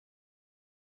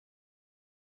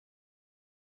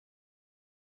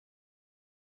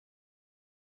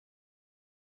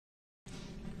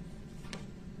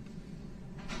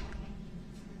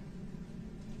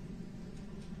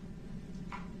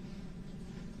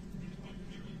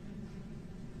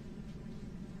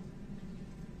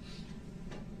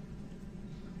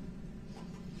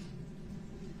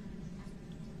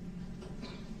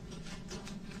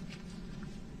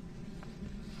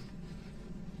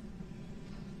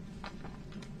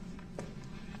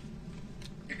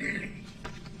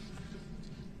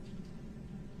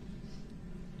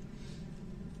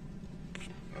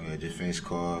defense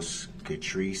calls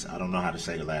Catrice. I don't know how to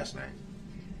say the last name.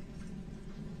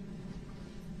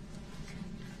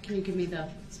 Can you give me the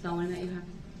spelling that you have?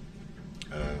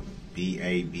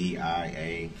 Babiaszz.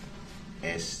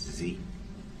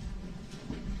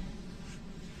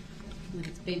 Like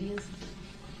it's Babias?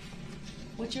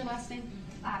 What's your last name?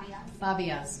 Babias.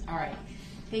 Babias. All right.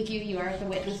 Thank you. You are at the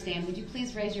witness stand. Would you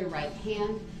please raise your right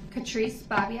hand? Catrice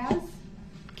Babias.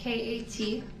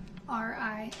 Katrice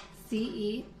Babiazz.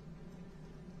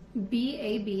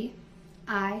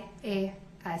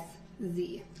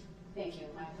 Thank you.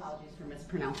 My apologies for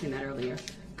mispronouncing that earlier.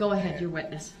 Go ahead, your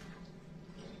witness.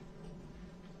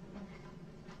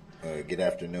 Good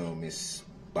afternoon, Miss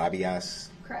Babias.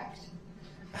 Correct.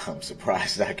 I'm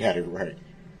surprised I got it right.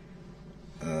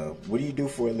 What do you do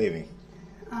for a living?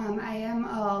 I am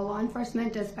a law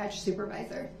enforcement dispatch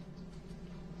supervisor.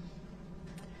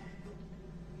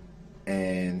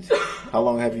 And how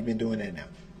long have you been doing that now?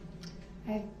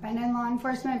 I've been in law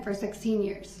enforcement for 16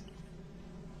 years.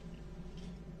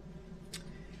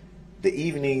 The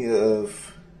evening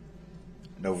of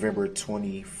November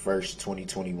 21st,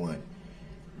 2021,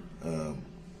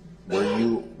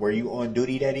 were you on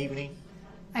duty that evening?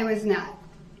 I was not.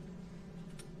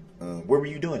 What were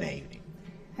you doing that evening?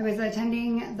 I was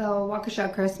attending the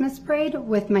Waukesha Christmas Parade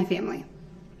with my family.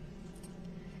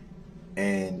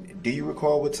 And do you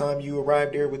recall what time you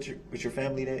arrived there with your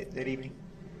family that evening?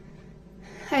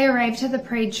 I arrived to the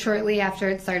parade shortly after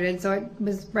it started, so it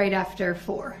was right after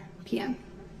 4 p.m.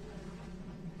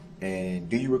 And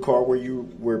do you recall where you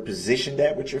were positioned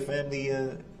at with your family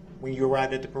when you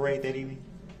arrived at the parade that evening?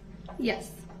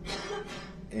 Yes.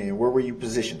 And where were you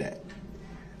positioned at?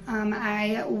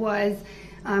 I was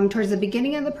towards the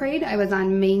beginning of the parade. I was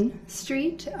on Main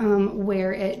Street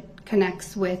where it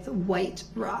connects with White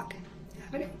Rock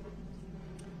Avenue.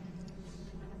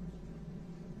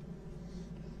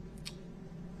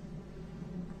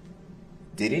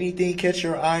 Did anything catch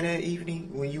your eye that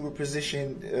evening when you were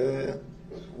positioned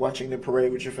watching the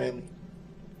parade with your family?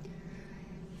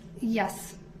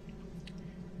 Yes.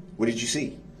 What did you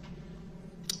see?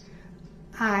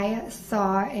 I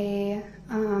saw a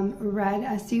red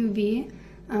SUV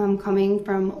coming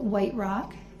from White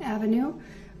Rock Avenue.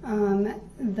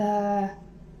 The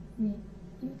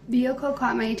vehicle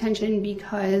caught my attention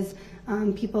because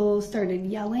people started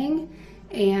yelling,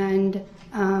 and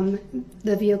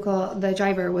the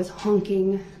driver was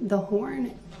honking the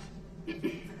horn.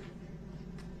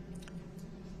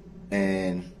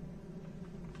 And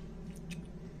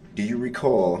do you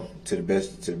recall, to the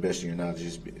best of your knowledge,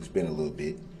 it's been a little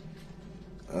bit,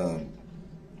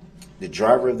 the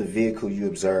driver of the vehicle you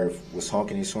observed was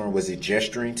honking his horn. Was it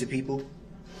gesturing to people?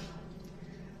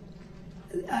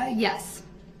 Yes.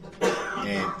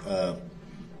 And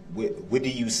what do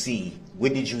you see?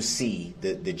 What did you see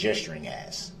the gesturing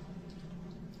as?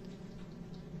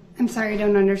 I'm sorry, I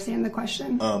don't understand the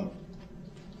question.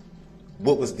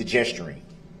 What was the gesturing?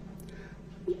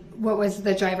 What was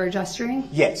the driver gesturing?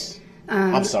 Yes.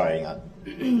 I'm sorry.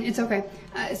 It's okay.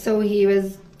 So he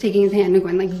was taking his hand and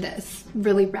going like this,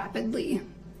 really rapidly,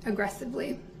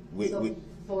 aggressively. So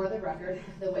for the record,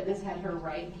 the witness had her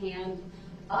right hand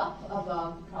up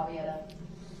above, probably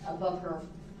above her,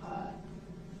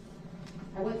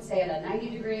 I wouldn't say at a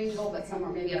 90-degree angle, but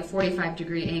somewhere maybe at a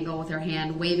 45-degree angle with her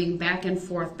hand, waving back and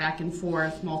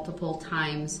forth multiple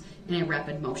times in a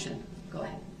rapid motion. Go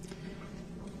ahead.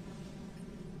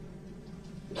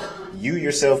 You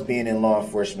yourself being in law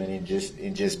enforcement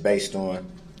and just based on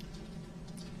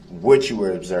what you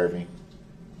were observing,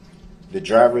 the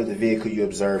driver of the vehicle you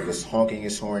observed was honking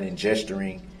his horn and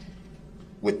gesturing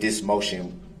with this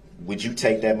motion. Would you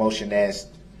take that motion as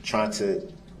trying to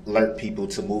alert people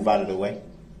to move out of the way?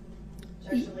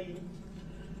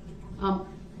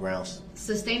 Grounds.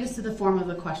 Sustain us to the form of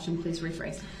the question. Please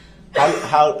rephrase.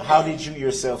 How did you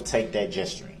yourself take that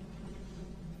gesturing?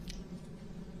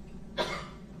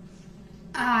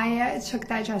 I took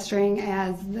that gesturing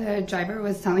as the driver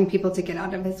was telling people to get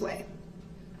out of his way.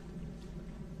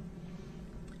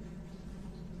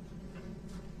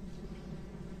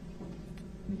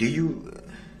 Let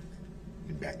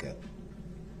me back up.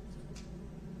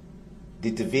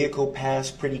 Did the vehicle pass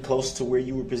pretty close to where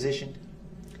you were positioned?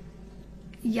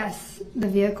 Yes, the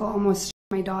vehicle almost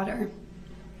struck my daughter.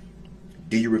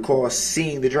 Do you recall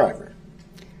seeing the driver?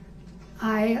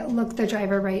 I looked the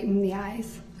driver right in the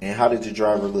eyes. And how did the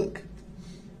driver look?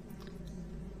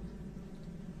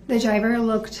 The driver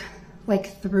looked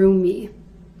like through me.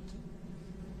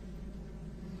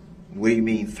 What do you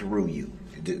mean through you?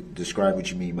 Describe what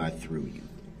you mean by through you.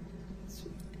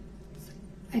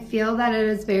 I feel that it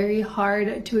is very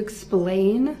hard to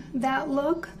explain that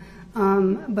look.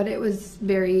 but it was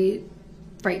very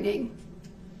frightening.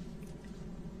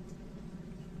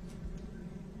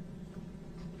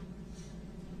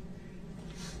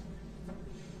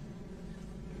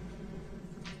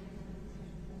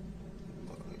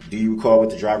 Do you recall what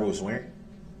the driver was wearing?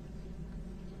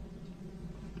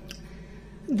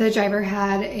 The driver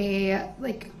had a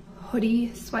hoodie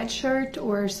sweatshirt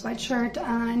or sweatshirt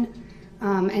on,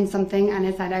 and something on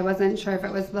his head. I wasn't sure if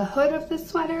it was the hood of the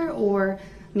sweater or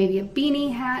maybe a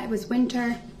beanie hat. It was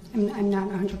winter. I'm not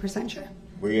 100% sure.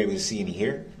 Were you able to see any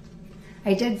hair?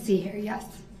 I did see hair, yes.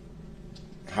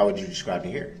 How would you describe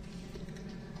the hair?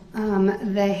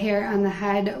 The hair on the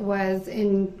head was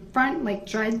in front, like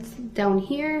dreads down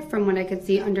here from what I could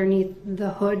see underneath the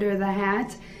hood or the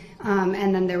hat.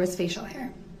 And then there was facial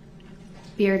hair,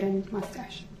 beard and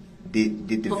mustache. Did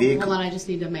the vehicle... Hold on, I just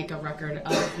need to make a record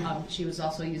of she was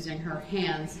also using her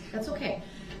hands, that's okay,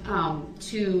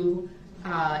 to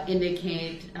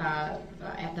indicate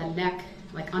at the neck,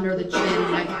 like under the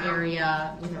chin, neck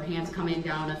area, with her hands coming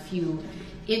down a few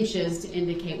inches to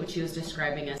indicate what she was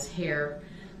describing as hair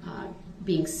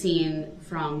being seen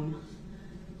from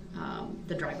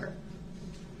the driver.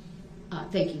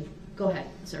 Thank you. Go ahead,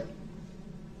 sir.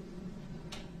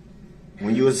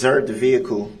 When you observed the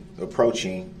vehicle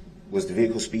approaching, was the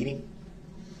vehicle speeding?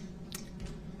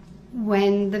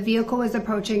 When the vehicle was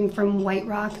approaching from White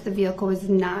Rock, the vehicle was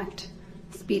not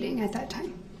speeding at that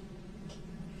time.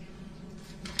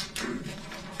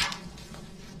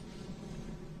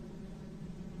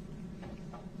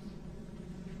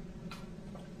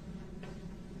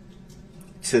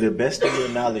 To the best of your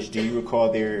knowledge, do you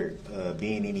recall there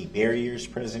being any barriers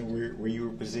present where you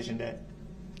were positioned at?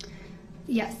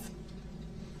 Yes.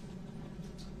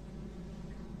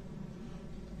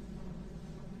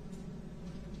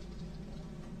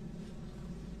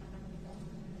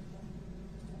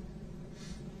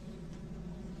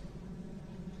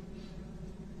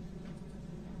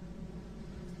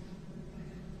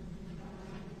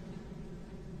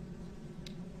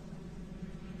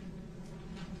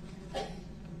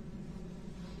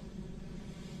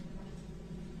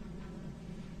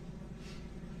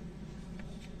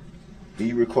 Do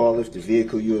you recall if the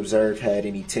vehicle you observed had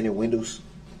any tinted windows?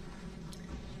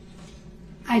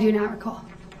 I do not recall.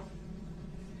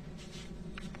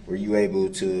 Were you able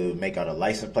to make out a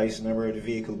license plate number of the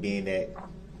vehicle, being that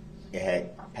it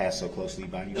had passed so closely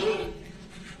by you?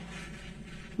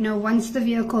 No, once the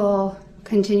vehicle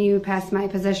continued past my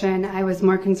position, I was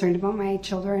more concerned about my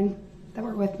children that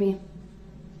were with me.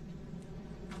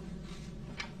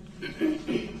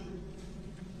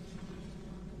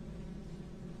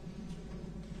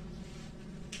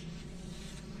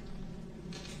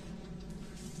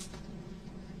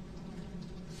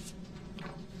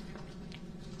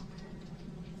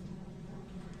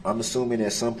 I'm assuming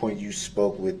at some point you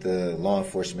spoke with law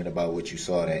enforcement about what you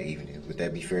saw that evening. Would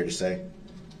that be fair to say?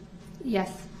 Yes.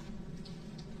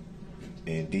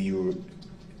 And do you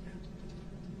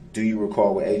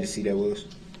recall what agency that was?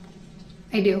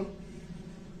 I do.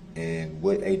 And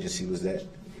what agency was that?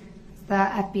 The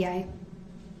FBI.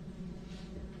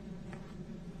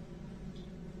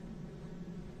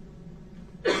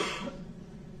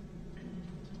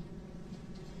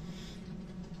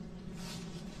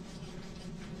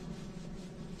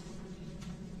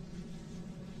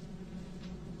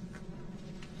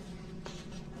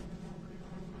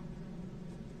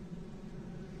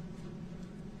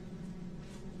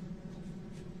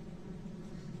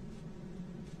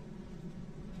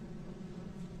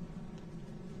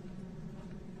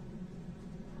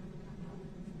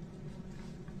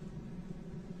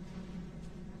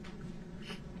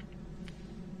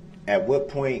 At what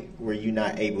point were you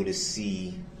not able to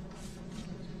see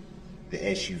the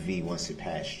SUV once it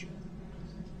passed you?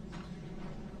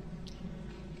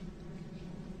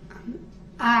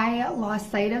 I lost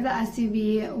sight of the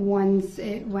SUV once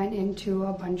it went into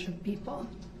a bunch of people.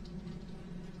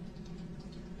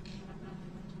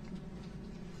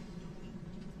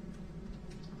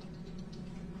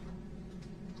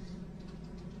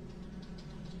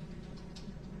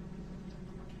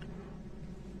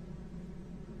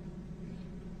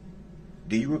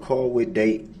 Do you recall what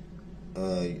date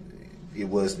it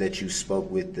was that you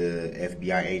spoke with the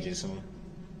FBI agents on?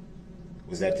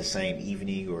 Was that the same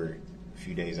evening or a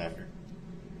few days after?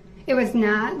 It was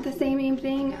not the same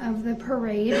evening of the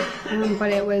parade,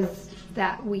 but it was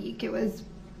that week. It was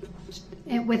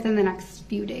within the next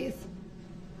few days.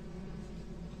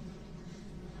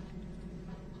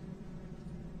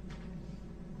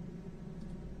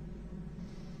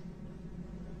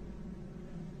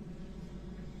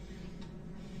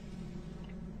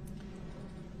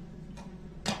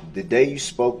 The day you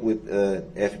spoke with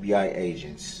FBI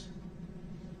agents,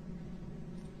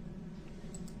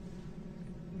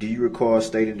 do you recall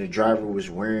stating the driver was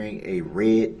wearing a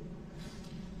red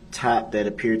top that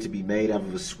appeared to be made out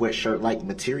of a sweatshirt-like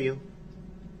material?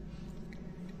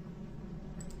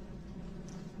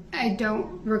 I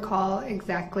don't recall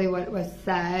exactly what was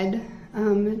said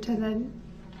to the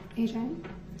agent,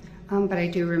 but I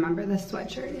do remember the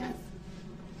sweatshirt, yes.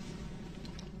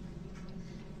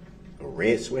 A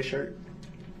red sweatshirt?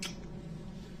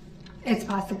 It's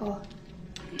possible.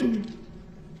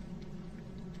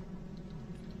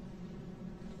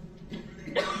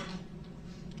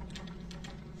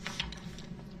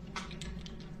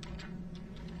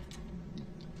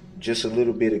 Just a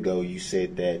little bit ago, you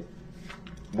said that,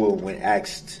 well, when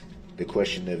asked the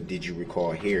question of did you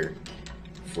recall hair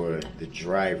for the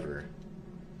driver,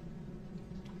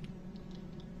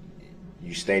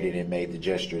 you stated and made the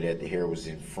gesture that the hair was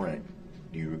in front.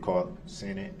 Do you recall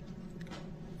saying that?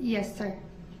 Yes, sir.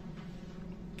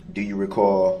 Do you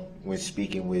recall when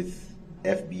speaking with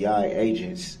FBI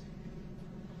agents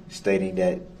stating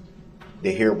that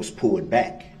the hair was pulled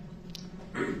back?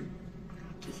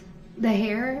 The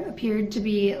hair appeared to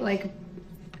be like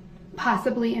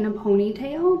possibly in a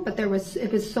ponytail, but it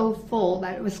was so full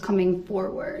that it was coming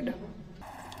forward.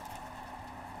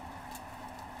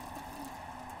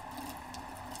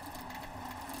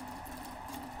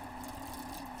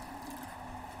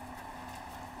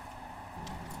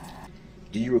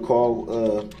 Do you recall,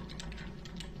 well,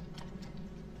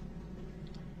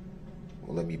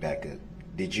 let me back up.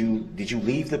 Did you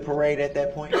leave the parade at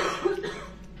that point?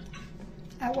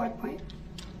 At what point?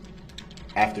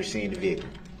 After seeing the vehicle?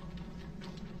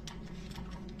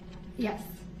 Yes.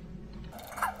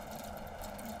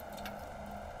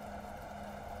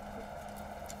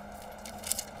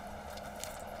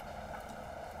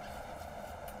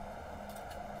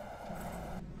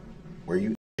 Were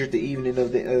you injured the evening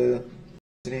of the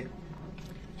incident?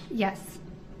 Yes.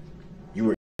 You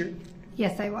were injured?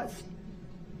 Yes, I was.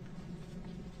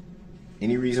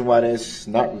 Any reason why that's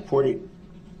not reported?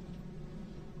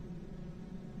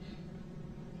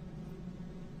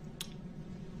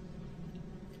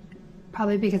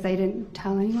 Probably because I didn't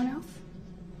tell anyone else.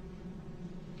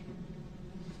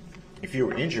 If you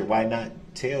were injured, why not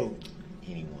tell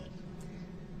anyone?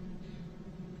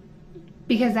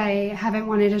 Because I haven't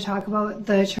wanted to talk about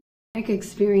the traumatic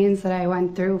experience that I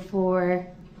went through for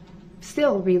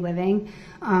still reliving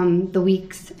the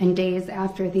weeks and days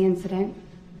after the incident.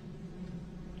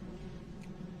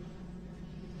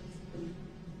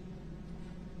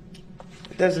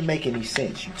 It doesn't make any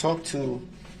sense. You talked to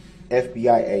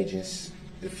FBI agents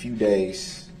a few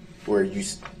days where you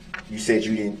said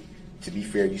you didn't, to be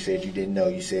fair, you said you didn't know.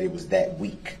 You said it was that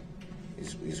week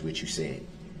is what you said.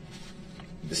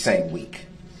 The same week.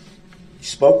 You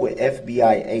spoke with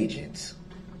FBI agents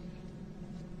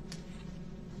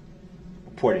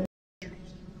reporting injuries.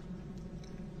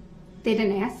 They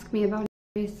didn't ask me about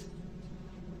injuries.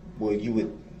 Well,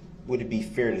 would it be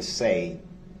fair to say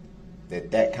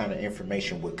that kind of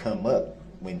information would come up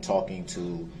when talking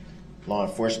to law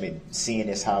enforcement, seeing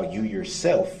as how you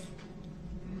yourself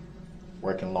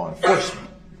work in law enforcement?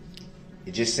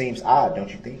 It just seems odd,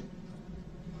 don't you think?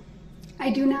 I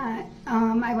do not.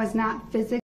 I was not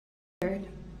physically injured.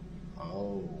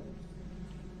 Oh.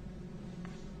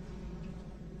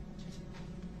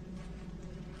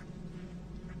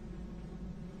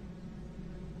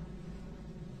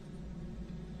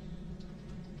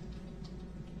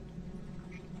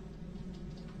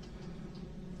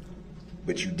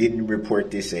 But you didn't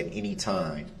report this at any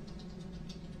time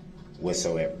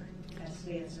whatsoever. That's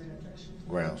the answer to the question.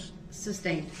 Grounds.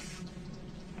 Sustained.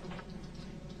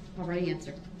 Already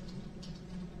answered.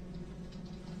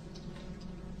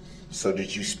 So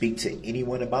did you speak to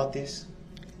anyone about this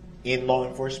in law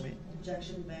enforcement?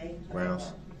 Objection made.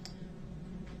 Grounds.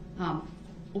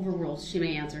 Overruled. She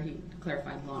may answer. He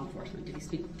clarified law enforcement.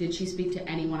 Did she speak to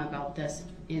anyone about this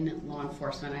in law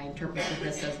enforcement? I interpreted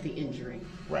this as the injury.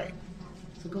 Right.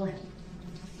 So go ahead.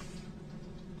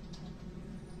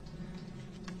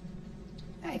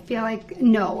 I feel like,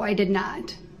 no, I did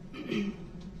not.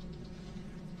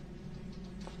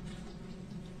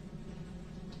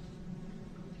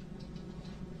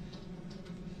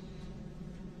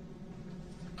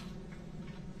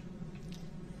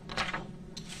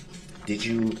 Did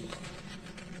you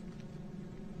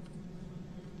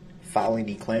file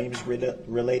any claims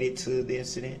related to the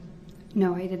incident?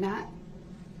 No, I did not.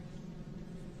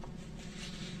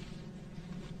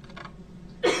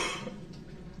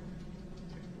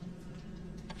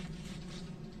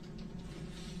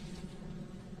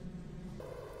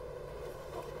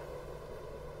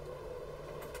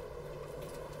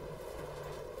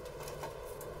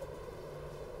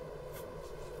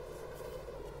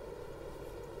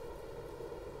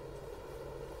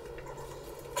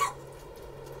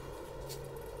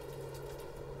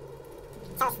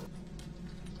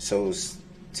 So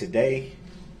today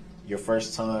your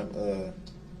first time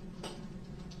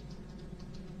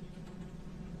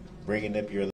bringing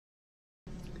up your...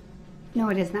 No,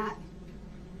 it is not.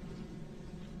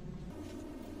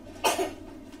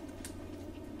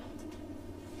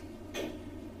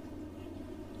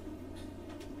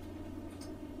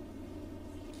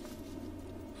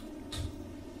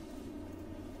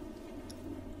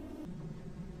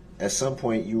 At some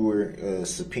point, you were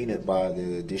subpoenaed by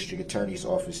the district attorney's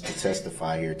office to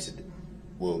testify here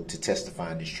to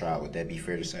testify in this trial. Would that be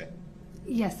fair to say?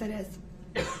 Yes, it is.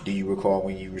 Do you recall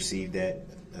when you received that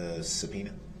subpoena?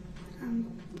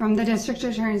 From the district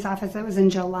attorney's office, it was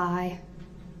in July.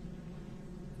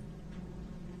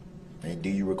 And do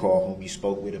you recall whom you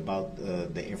spoke with about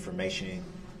the information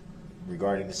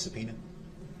regarding the subpoena?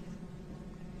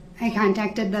 I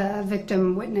contacted the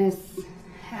victim witness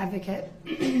advocate,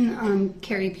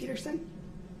 Carrie Peterson.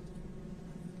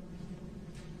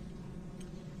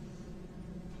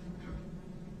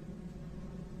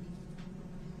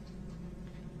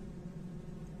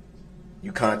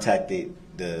 You contacted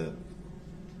the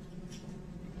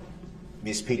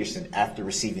Ms. Peterson after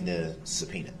receiving the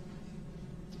subpoena?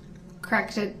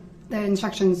 Correct. The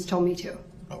instructions told me to.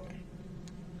 Okay.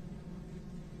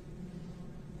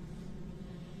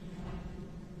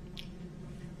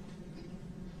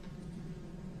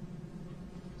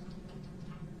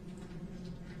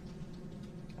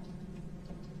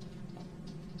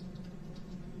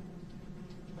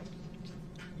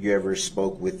 You ever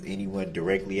spoke with anyone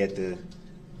directly at the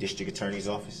district attorney's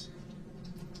office?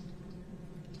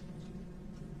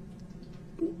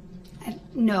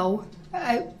 No.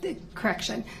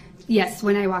 Correction. Yes,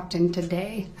 when I walked in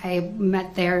today, I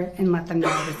met there and let them know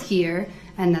I was here,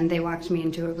 and then they walked me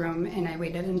into a room, and I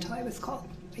waited until I was called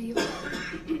by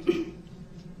you.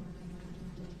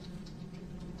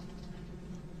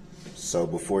 So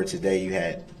before today, you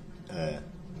had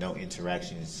no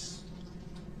interactions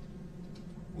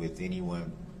with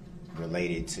anyone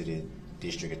related to the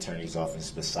district attorney's office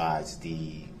besides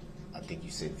the, I think you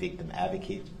said, victim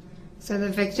advocate? So the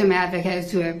victim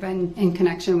advocates who have been in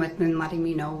connection with and letting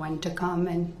me know when to come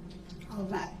and all of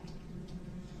that.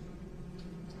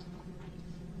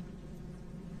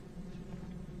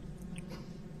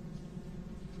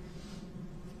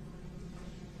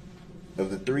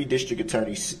 Of the three district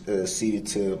attorneys seated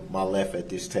to my left at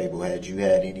this table, had you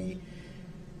had any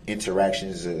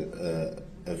interactions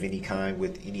of any kind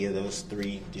with any of those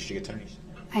three district attorneys?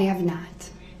 I have not.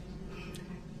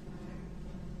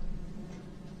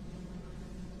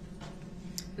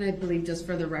 And I believe, just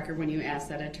for the record, when you asked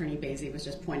that, Attorney Basie was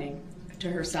just pointing to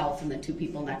herself and the two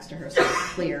people next to her, so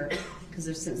it's clear, because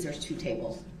since there's two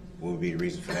tables. What would be the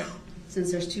reason for that?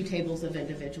 Since there's two tables of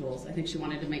individuals, I think she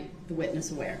wanted to make the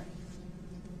witness aware.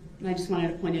 And I just wanted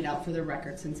to point it out for the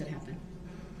record since it happened.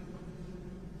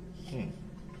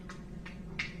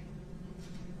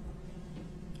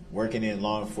 Working in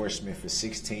law enforcement for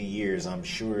 16 years, I'm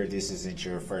sure this isn't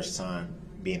your first time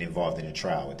being involved in a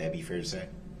trial. Would that be fair to say?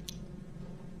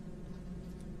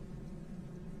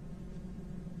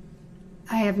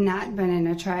 I have not been in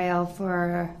a trial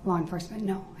for law enforcement.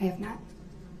 No, I have not.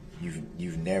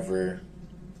 You've never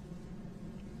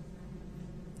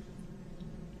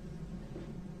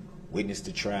witnessed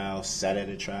a trial, sat at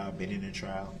a trial, been in a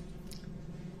trial?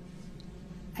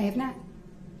 I have not.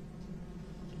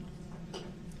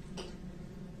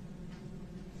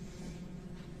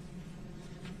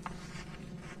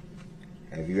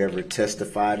 Have you ever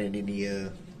testified in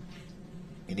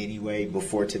any way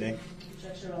before today?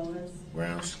 Objection, relevance.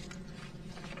 Grounds?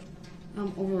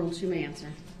 Overruled, you may answer.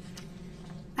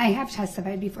 I have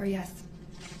testified before, yes.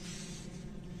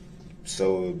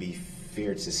 So it would be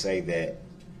fair to say that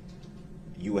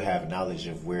you would have knowledge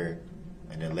of where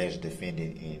an alleged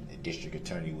defendant and the district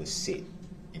attorney would sit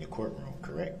in a courtroom,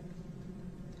 correct?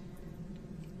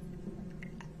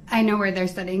 I know where they're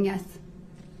sitting, yes.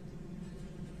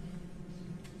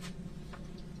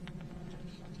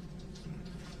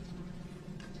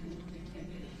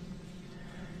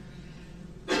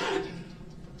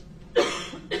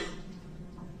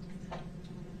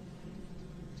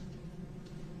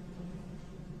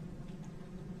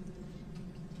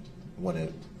 I want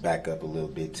to back up a little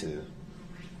bit to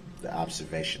the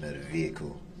observation of the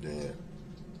vehicle the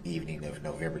evening of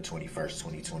November 21st,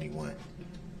 2021.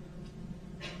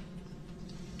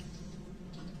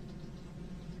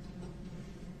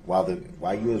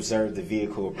 While you observed the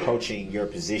vehicle approaching your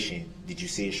position, did you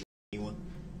see it strike anyone?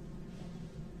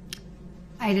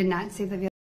 I did not see the vehicle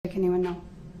strike anyone, no.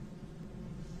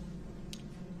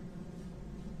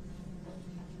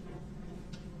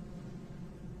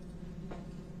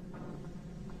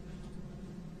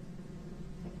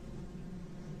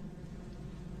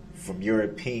 from your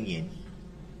opinion,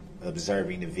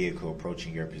 observing the vehicle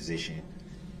approaching your position,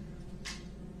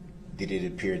 did it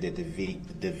appear that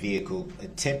the vehicle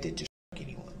attempted to strike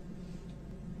anyone?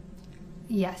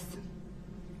 Yes,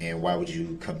 And why would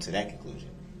you come to that conclusion?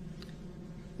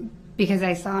 because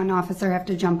I saw an officer have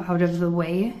to jump out of the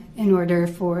way in order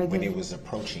for When the, it was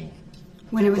approaching,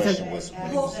 when it was question a, was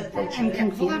when it was approaching. I'm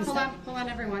confused. Hold on,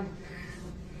 everyone.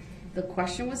 The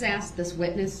question was asked, this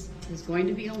witness is going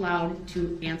to be allowed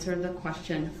to answer the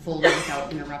question fully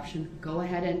without interruption. Go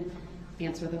ahead and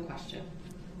answer the question.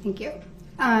 Thank you.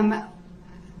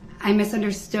 I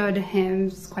misunderstood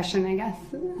his question, I guess.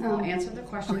 Answer the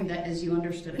question that as you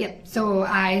understood it. Yep. So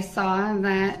I saw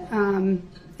that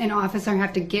an officer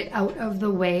had to get out of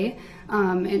the way,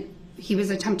 and he was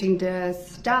attempting to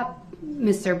stop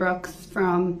Mr. Brooks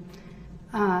from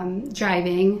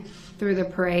driving through the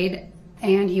parade,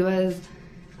 and he was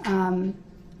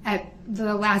at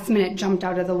the last minute jumped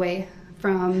out of the way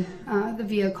from the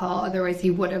vehicle. Otherwise,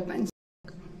 he would have been.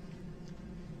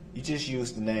 You just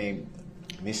used the name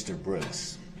Mr.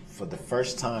 Brooks for the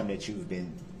first time that you've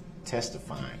been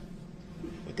testifying.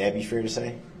 Would that be fair to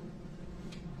say?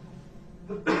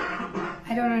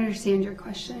 I don't understand your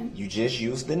question. You just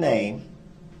used the name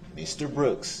Mr.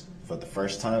 Brooks for the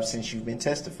first time since you've been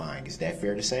testifying. Is that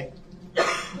fair to say?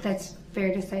 That's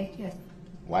fair to say, yes.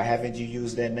 Why haven't you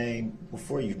used that name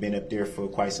before? You've been up there for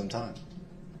quite some time.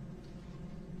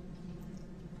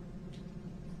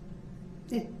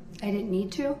 I didn't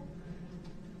need to.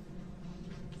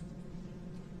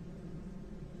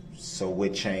 So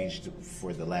what changed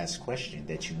for the last question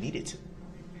that you needed to?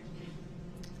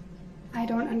 I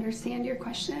don't understand your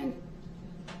question.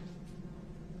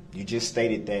 You just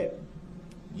stated that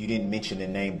you didn't mention the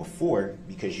name before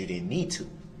because you didn't need to.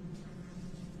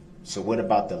 So what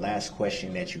about the last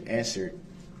question that you answered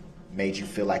made you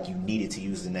feel like you needed to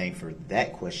use the name for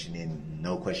that question and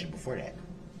no question before that?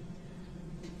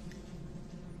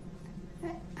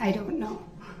 I don't know.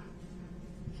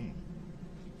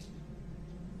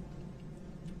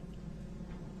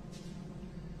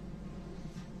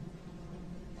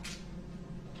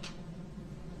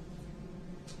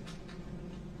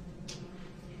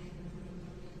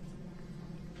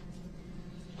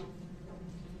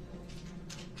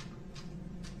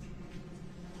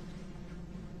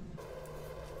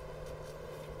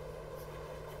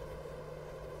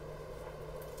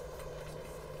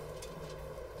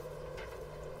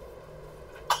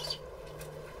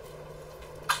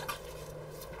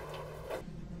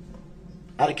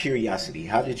 Out of curiosity,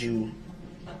 how did you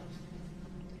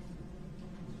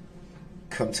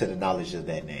come to the knowledge of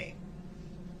that name?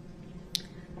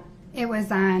 It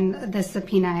was on the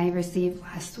subpoena I received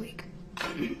last week.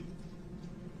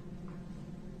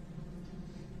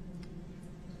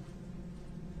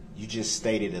 You just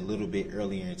stated a little bit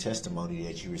earlier in testimony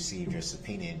that you received your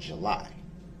subpoena in July.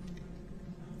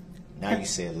 Now you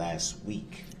said last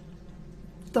week.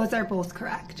 Those are both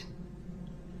correct.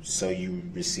 So you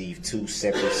received two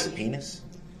separate subpoenas?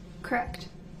 Correct.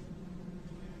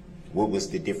 What was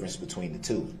the difference between the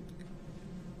two?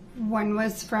 One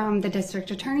was from the district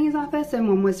attorney's office and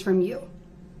one was from you.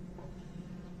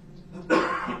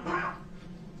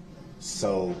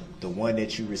 So the one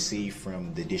that you received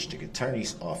from the district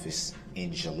attorney's office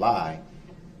in July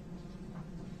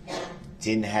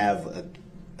didn't have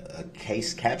a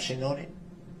case caption on it?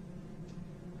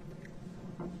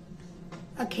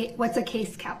 Okay, what's a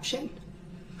case caption?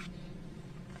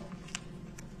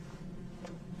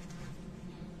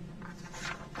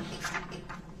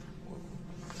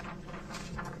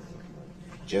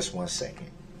 Just 1 second.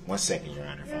 1 second, Your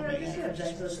Honor, if I Your Honor, may I'm just have. going to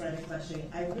object to this line of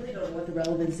questioning. I really don't know what the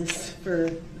relevance is for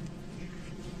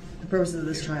the purposes of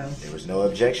this trial. There was no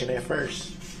objection at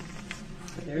first.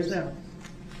 But there is now.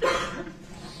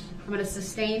 I'm going to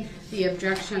sustain the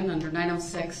objection under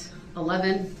 906-11,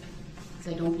 because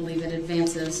I don't believe it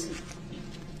advances.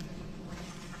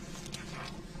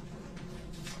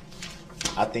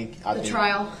 I think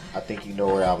trial. I think you know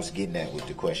where I was getting at with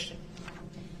the question.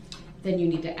 Then you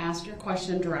need to ask your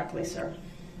question directly, sir.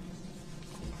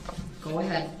 Go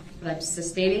ahead. But I'm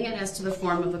sustaining it as to the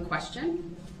form of the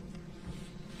question.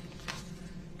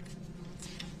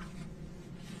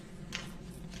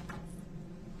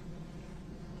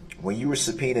 When you were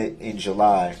subpoenaed in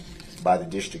July by the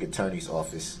district attorney's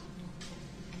office,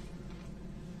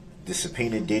 the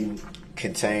subpoena didn't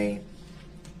contain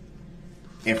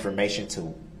information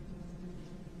to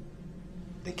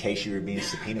the case you were being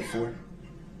subpoenaed for?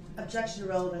 Objection to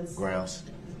relevance. Grounds?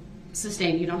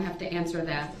 Sustained. You don't have to answer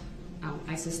that.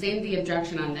 I sustained the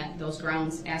objection on that. Those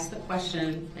grounds. Ask the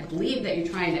question I believe that you're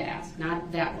trying to ask,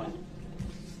 not that one.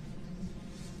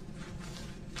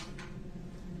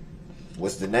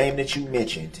 Was the name that you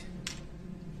mentioned,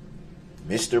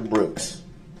 Mr. Brooks,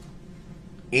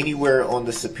 anywhere on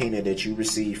the subpoena that you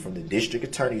received from the district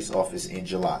attorney's office in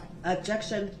July?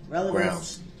 Objection.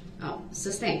 Relevance. Grounds.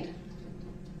 Sustained.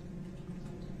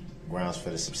 Grounds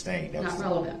for the sustained. That Not was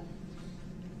relevant.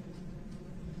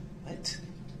 What?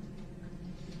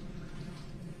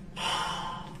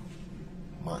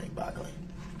 Mind-boggling.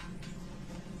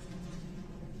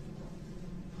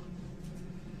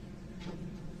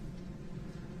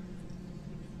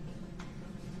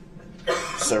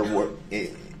 Sir,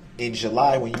 in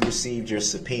July, when you received your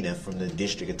subpoena from the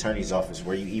district attorney's office,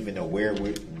 were you even aware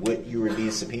what you were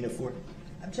being subpoenaed for?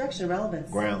 Objection. Relevance.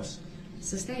 Grounds.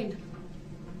 Sustained.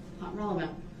 Not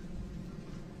relevant.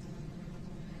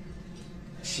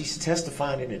 She's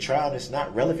testifying in the trial, and it's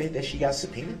not relevant that she got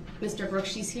subpoenaed? Mr. Brooks,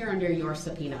 she's here under your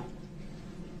subpoena.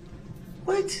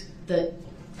 What?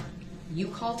 You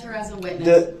called her as a witness.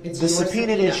 It's The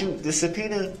your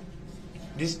subpoena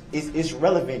is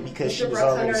relevant because she Mr. was Brooks,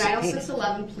 already under subpoenaed.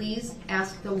 90611, please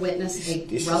ask the witness a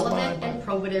This is relevant and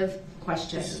mind-boggling. probative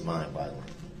question. This is mind-boggling.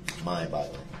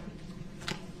 Mind-boggling.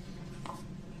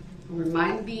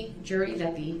 Remind the jury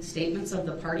that the statements of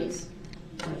the parties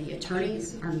or the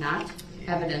attorneys are not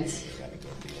evidence.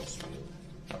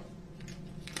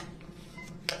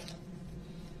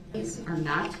 These are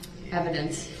not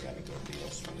evidence.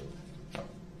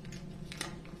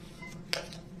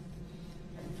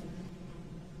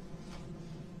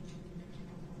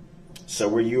 So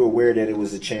were you aware that it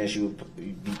was a chance you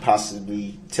would be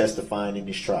possibly testifying in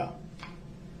this trial?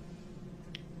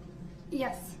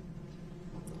 Yes.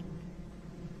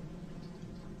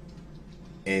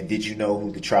 And did you know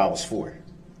who the trial was for?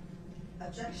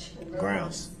 Objection.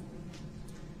 Grounds.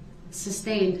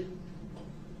 Sustained.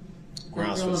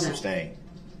 Grounds for relevant. sustained.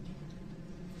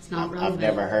 It's not relevant. I've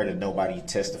never heard of nobody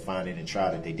testifying in a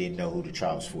trial that they didn't know who the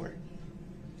trial was for.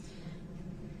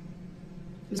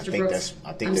 Mr. think Brooks, that's-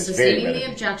 I think I'm that's very sustaining the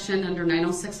relevant. objection under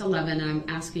 90611, and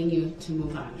I'm asking you to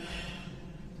move on.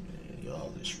 Y'all,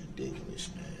 this ridiculous,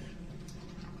 man.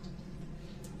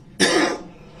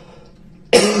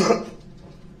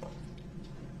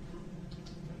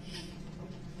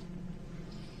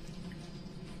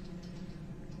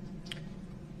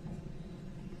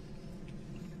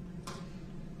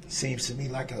 Seems to me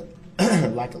like a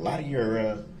like a lot of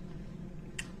your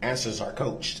answers are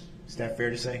coached. Is that fair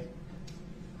to say?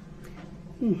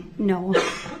 No.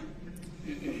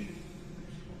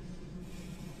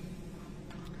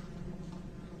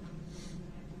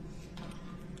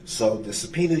 So the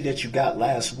subpoena that you got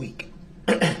last week,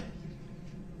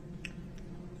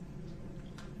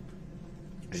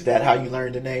 is that how you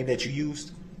learned the name that you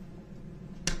used?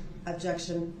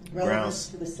 Objection. Grounds. Relevance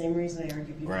for the same reason I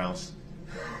argued before. Grounds.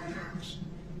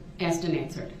 Asked and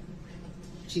answered.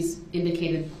 She's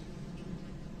indicated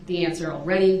the answer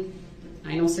already.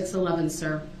 90611,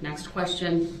 sir. Next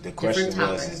question. The question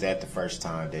Different was, topic. is that the first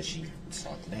time that she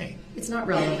sought the name? It's not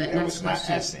relevant. That Next was not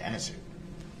question. asked and answered.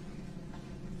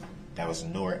 That was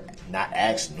not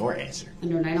asked nor answered.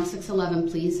 Under 90611,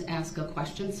 please ask a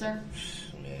question, sir.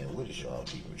 Man, what is y'all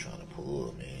people trying to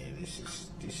pull, man?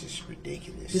 This is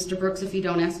ridiculous. Mr. Brooks, if you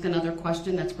don't ask another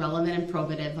question that's relevant and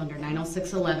probative under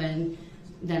 90611,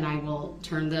 then I will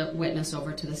turn the witness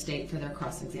over to the state for their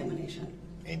cross-examination.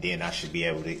 And then I should be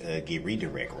able to get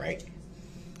redirect, right?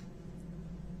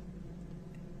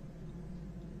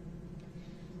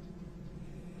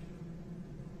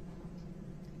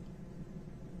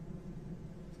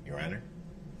 Your Honor?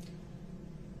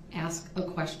 Ask a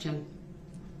question,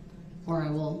 or I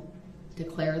will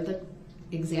declare the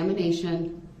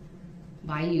examination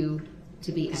by you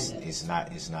to be ended. It's not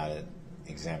an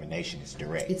examination, it's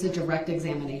direct. It's a direct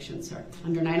examination, sir.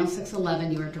 Under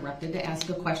 90611, you are directed to ask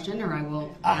a question, or I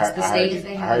will I ask the heard state you. if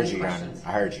they I have heard any you, Your Honor. questions.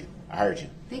 I heard you.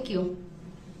 Thank you.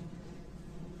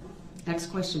 Next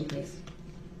question, please.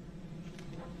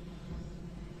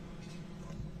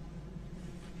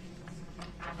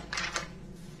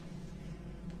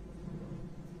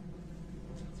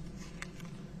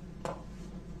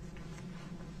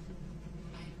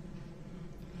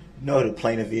 You know who the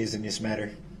plaintiff is in this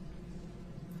matter?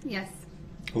 Yes.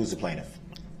 Who's the plaintiff?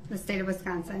 The state of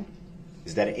Wisconsin.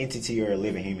 Is that an entity or a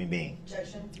living human being?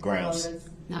 Objection. Grounds. Relevance.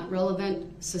 Not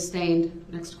relevant, sustained.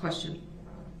 Next question.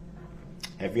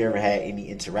 Have you ever had any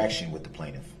interaction with the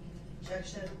plaintiff?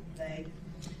 Objection. Vague.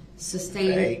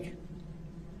 Sustained. Vague.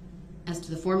 As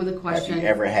to the form of the Have question, you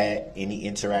ever had any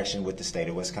interaction with the state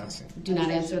of Wisconsin? do not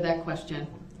answer that question.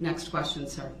 Next question,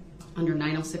 sir. Under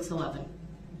 90611.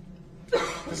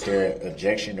 Was there an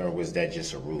objection or was that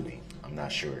just a ruling? I'm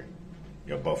not sure.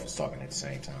 You're both was talking at the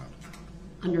same time.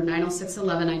 Under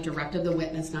 906.11, I directed the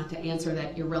witness not to answer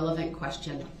that irrelevant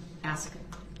question. Ask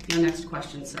your next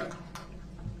question, sir.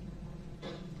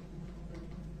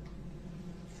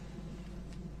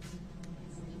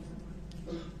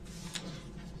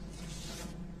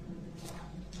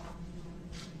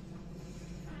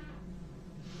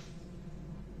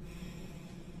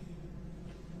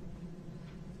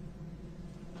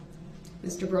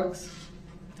 Mr. Brooks,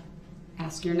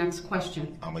 ask your next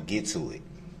question. I'm gonna get to it.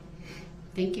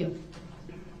 Thank you.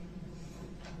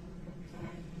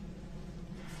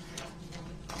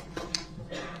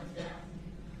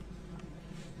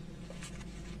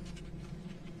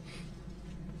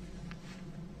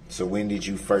 So when did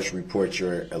you first report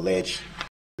your alleged?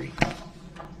 You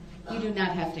do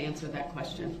not have to answer that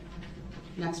question.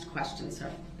 Next question,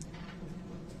 sir.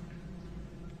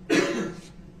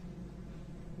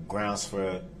 Grounds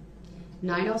for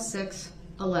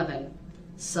 906.11,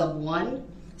 sub 1,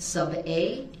 sub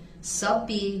A, sub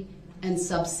B, and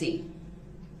sub C.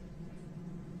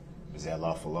 is that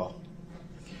lawful law?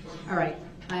 All right,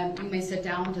 you may sit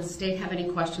down. Does the state have any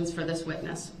questions for this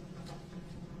witness?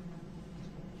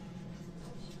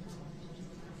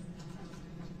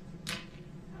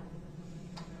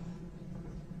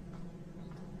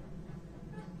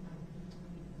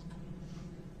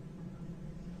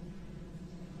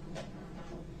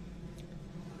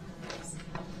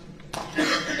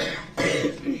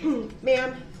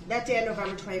 Ma'am, that day on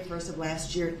November 21st of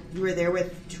last year, you were there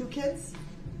with 2 kids?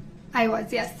 I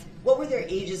was, yes. What were their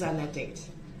ages on that date?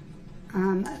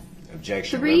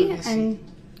 Objection. 3 relevancy. and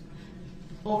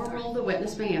Overrule, the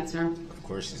witness may answer. Of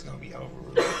course, it's gonna be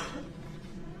overruled.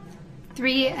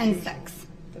 3 and 6.